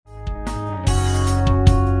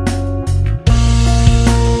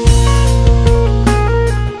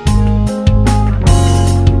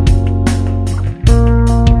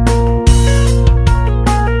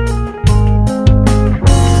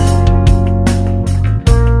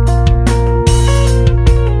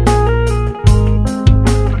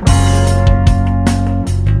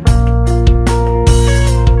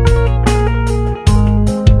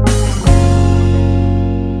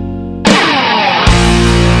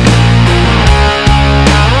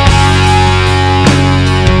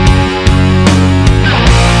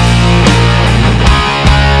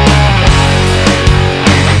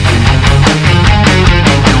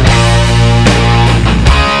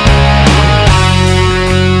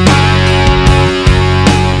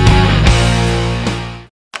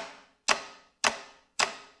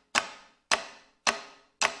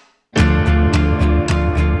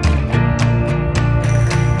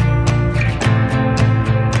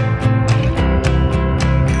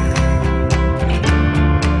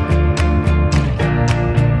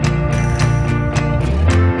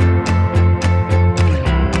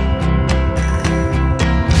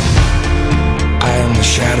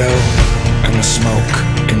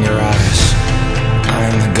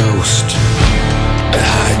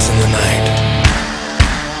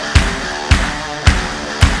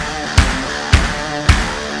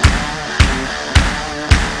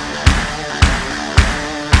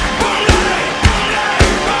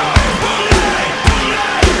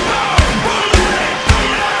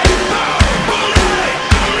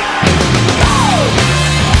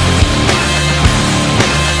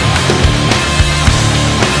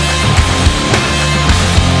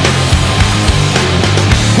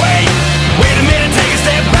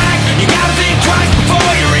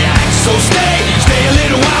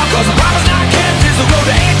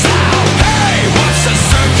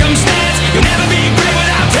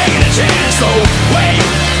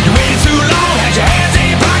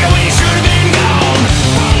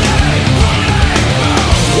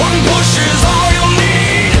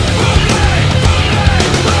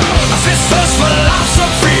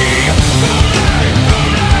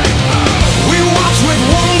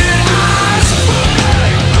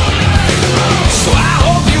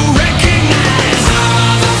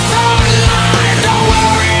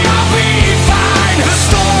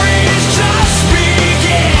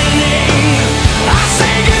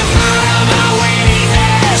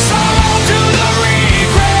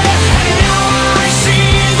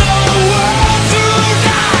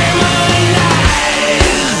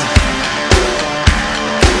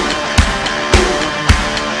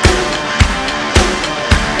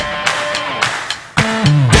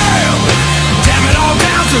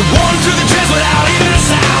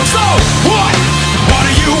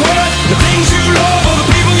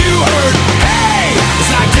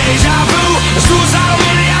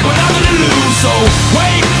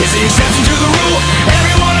the exception to the rule.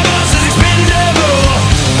 Every one of us is expendable.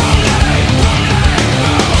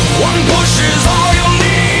 One push is all you'll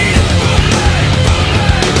need.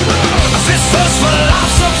 A fist first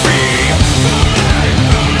philosophy.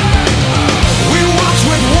 We watch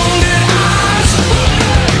with wounded eyes.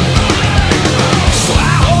 So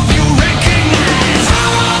I hope you recognize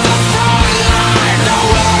I'm on the front line. Don't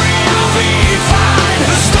worry, I'll be fine.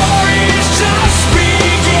 The story is just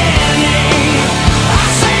beginning. I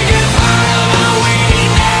say goodbye to my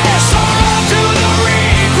weakness, hold on to the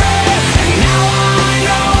regret, and now I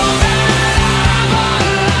know that I'm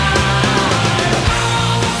alive. I'm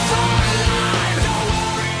on the front line. Don't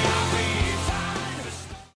worry, I'll be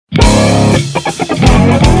fine.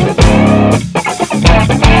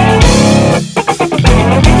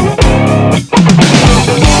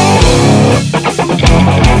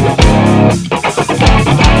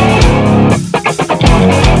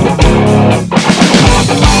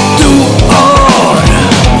 तू और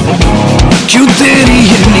क्यों तेरी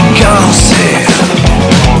ये निगाहों से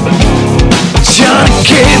जान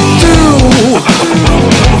के तू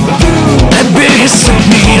है बेहिस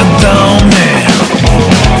अपनी अदाओं में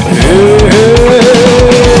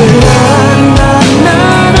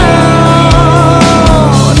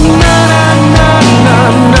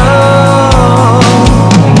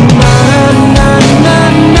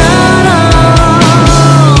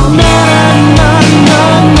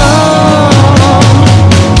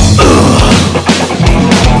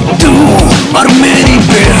तू और मेरी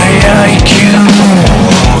बेहयाई क्यों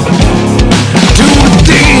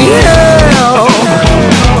ढूंढती है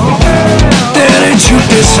तेरे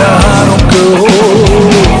झूठे सहारों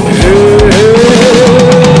को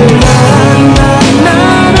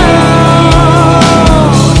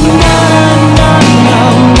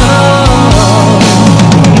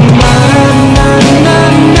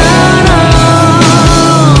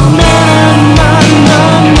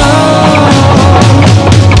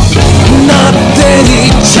ना तेरी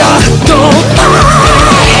चाहतों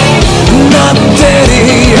ना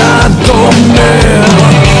तेरी यादों में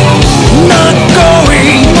ना कोई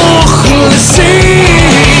मुखलसी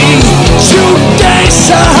झूठे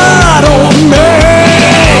सहारों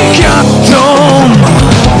में क्या तुम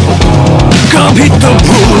कभी तो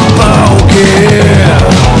भूल पाओगे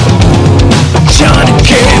जान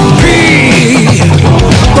के भी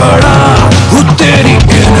पड़ा हूँ तेरी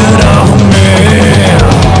इन राहों में